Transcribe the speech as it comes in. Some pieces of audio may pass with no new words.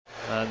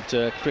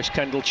And Chris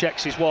Kendall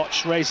checks his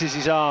watch, raises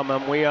his arm,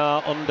 and we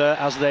are under,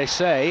 as they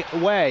say,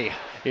 away.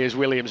 Here's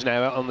Williams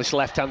now out on this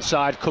left-hand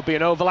side. Could be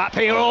an overlap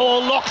here. Oh,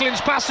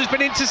 Loughlin's pass has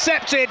been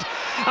intercepted.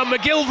 And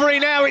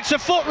McGilvery now, it's a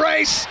foot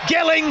race.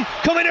 Gelling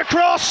coming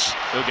across.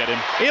 He'll get him.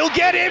 He'll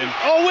get him.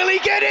 Oh, will he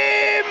get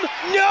him?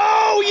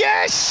 No,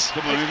 yes.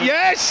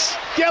 Yes.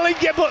 Gelling,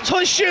 but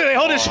surely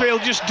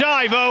Huddersfield just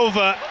dive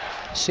over.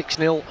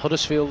 6-0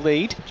 Huddersfield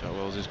lead. Jack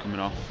Wells is coming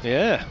off.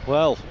 Yeah,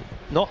 well,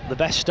 not the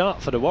best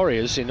start for the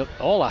Warriors in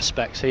all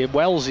aspects here.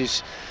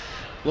 Wells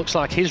looks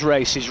like his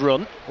race is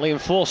run. Liam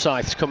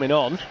Forsyth's coming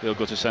on. He'll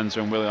go to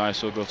centre and Willie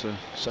Ice will go to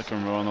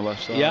second row on the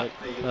left side. Yeah,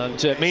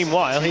 and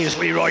meanwhile, here's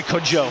Leroy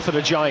Cudjoe for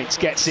the Giants,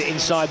 gets it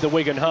inside the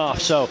Wigan half.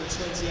 So,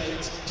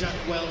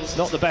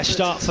 not the best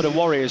start for the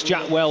Warriors.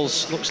 Jack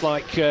Wells looks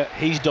like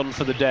he's done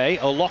for the day.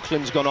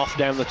 O'Loughlin's gone off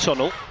down the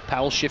tunnel.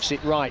 Powell shifts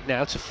it right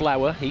now to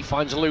Flower. He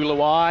finds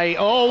Luluai.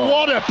 Oh,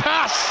 what a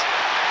pass!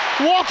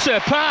 What a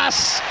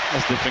pass!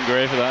 That's different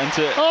grey for that,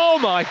 isn't it? Oh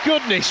my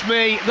goodness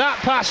me, that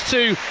pass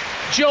to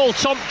Joel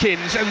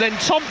Tompkins, and then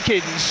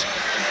Tompkins,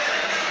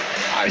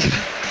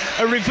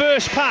 a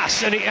reverse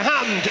pass, and it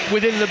happened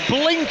within the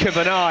blink of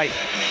an eye.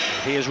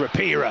 Here's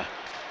Rapira,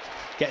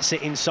 gets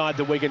it inside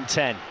the Wigan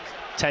 10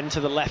 to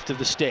the left of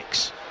the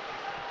sticks.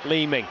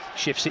 Leeming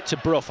shifts it to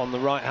Brough on the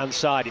right hand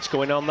side. It's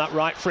going on that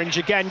right fringe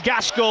again.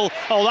 Gaskell,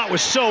 oh, that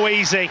was so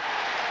easy.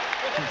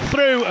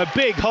 Through a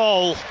big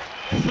hole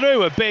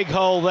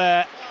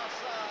there.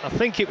 I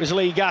think it was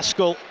Lee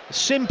Gaskell.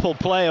 Simple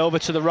play over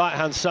to the right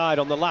hand side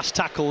on the last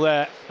tackle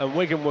there, and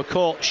Wigan were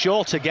caught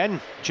short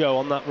again, Joe,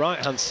 on that right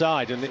hand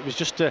side, and it was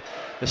just the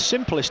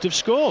simplest of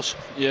scores.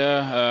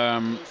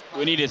 Yeah,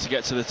 we needed to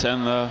get to the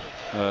 10 there.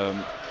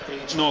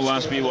 No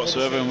line speed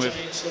whatsoever, and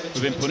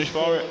we've been punished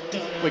for it.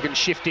 Wigan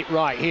shift it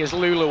right. Here's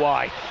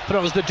Luluai,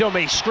 throws the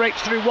dummy,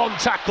 scrapes through one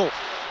tackle.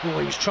 Oh,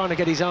 he was trying to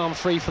get his arm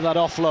free for that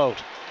offload,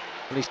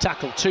 and he's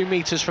tackled 2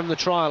 metres from the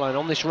try line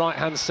on this right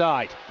hand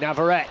side.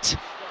 Navarrete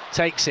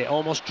takes it,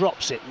 almost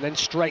drops it, and then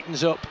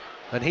straightens up,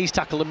 and he's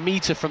tackled 1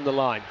 metre from the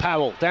line.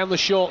 Powell down the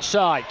short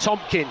side.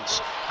 Tompkins,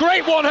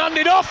 great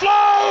one-handed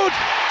offload.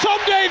 Tom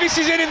Davis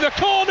is in the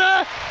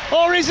corner,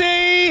 or is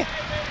he?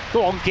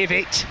 Go on, give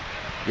it.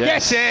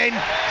 Yes. Get in.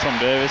 Tom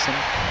Davis.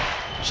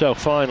 So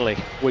finally,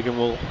 Wigan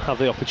will have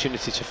the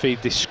opportunity to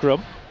feed this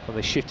scrum, and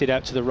they shift it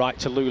out to the right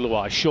to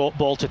Luluai. Short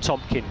ball to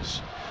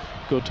Tompkins.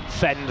 Good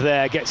fend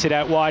there, gets it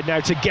out wide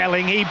now to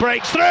Gelling. He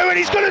breaks through and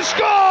he's going to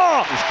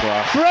score!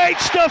 Great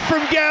stuff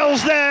from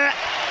Gels there,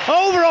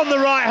 over on the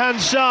right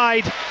hand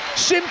side.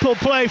 Simple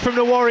play from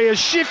the Warriors,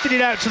 shifted it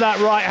out to that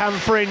right hand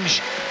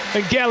fringe,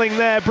 and Gelling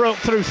there broke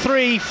through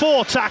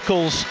 3-4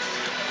 tackles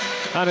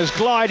and has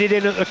glided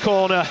in at the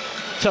corner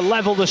to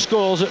level the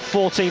scores at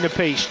 14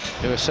 apiece.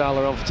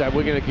 Iwasala on for time.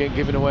 We're going to get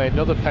given away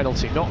another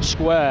penalty, not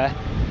square,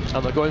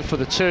 and they're going for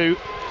the 2.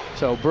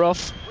 So Brough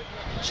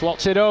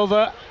slots it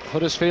over.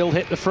 Huddersfield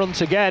hit the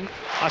front again.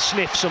 I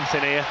sniff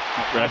something here.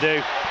 I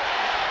do.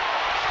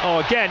 Oh,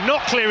 again,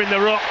 not clearing the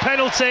ruck.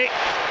 Penalty.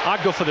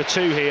 I'd go for the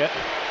 2 here.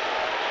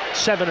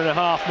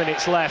 7.5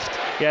 minutes left.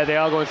 Yeah, they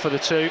are going for the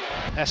 2.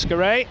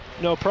 Escaré,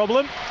 no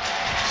problem.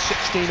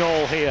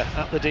 16-all here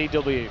at the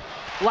DW.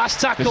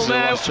 Last tackle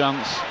now. Last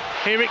chance.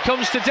 Here it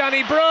comes to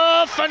Danny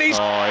Brough, and he's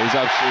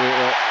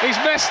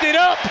messed it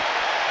up.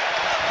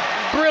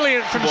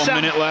 Brilliant from 1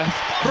 minute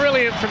left.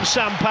 Brilliant from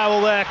Sam Powell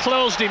there,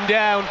 closed him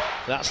down.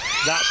 That's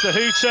the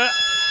hooter,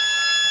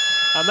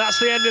 and that's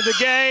the end of the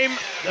game.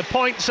 The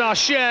points are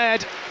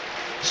shared.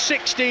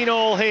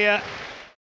 16-all here.